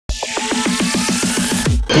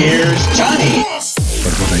Here's Johnny.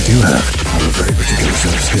 But what I do have are a very particular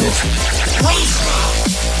set of skills.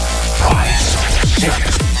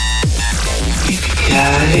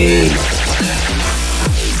 Yippee-ki-yay.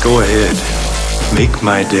 Go ahead. Make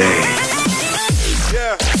my day.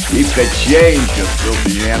 Keep the change, you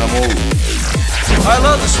filthy animal. I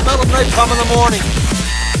love the smell of napalm in the morning.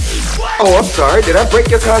 Oh, I'm sorry. Did I break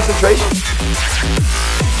your concentration?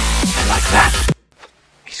 And like that,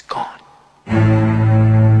 he's gone.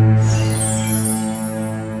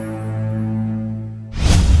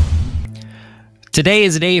 Today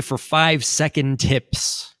is a day for 5-second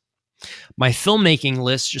tips. My filmmaking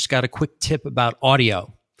list just got a quick tip about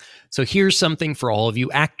audio. So here's something for all of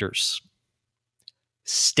you actors.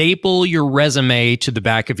 Staple your resume to the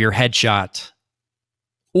back of your headshot,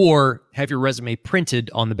 or have your resume printed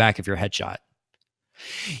on the back of your headshot.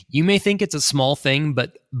 You may think it's a small thing,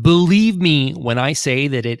 but believe me when I say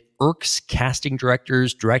that it irks casting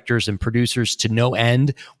directors, and producers to no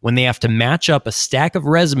end when they have to match up a stack of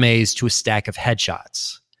resumes to a stack of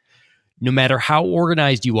headshots. No matter how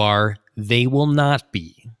organized you are, they will not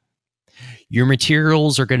be. Your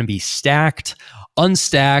materials are going to be stacked,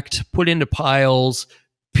 unstacked, put into piles,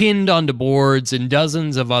 pinned onto boards, and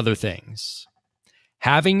dozens of other things.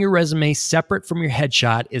 Having your resume separate from your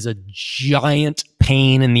headshot is a giant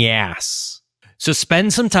pain in the ass. So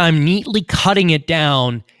spend some time neatly cutting it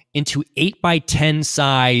down into 8x10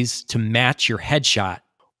 size to match your headshot.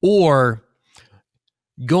 Or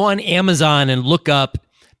go on Amazon and look up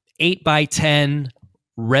 8x10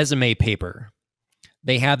 resume paper.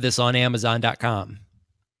 They have this on Amazon.com.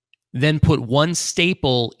 Then put one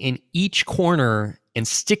staple in each corner and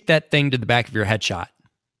stick that thing to the back of your headshot.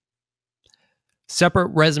 Separate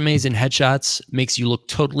resumes and headshots makes you look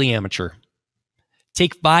totally amateur.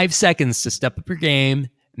 Take 5 seconds to step up your game and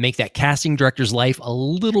make that casting director's life a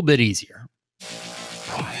little bit easier.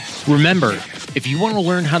 Remember, if you want to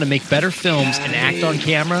learn how to make better films and act on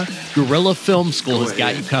camera, Guerrilla Film School has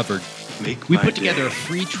got you covered. We put together a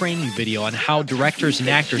free training video on how directors and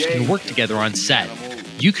actors can work together on set.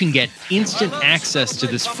 You can get instant access to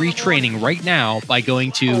this free training right now by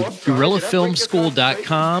going to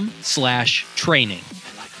guerrillafilmschool.com/training.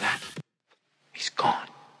 He's gone.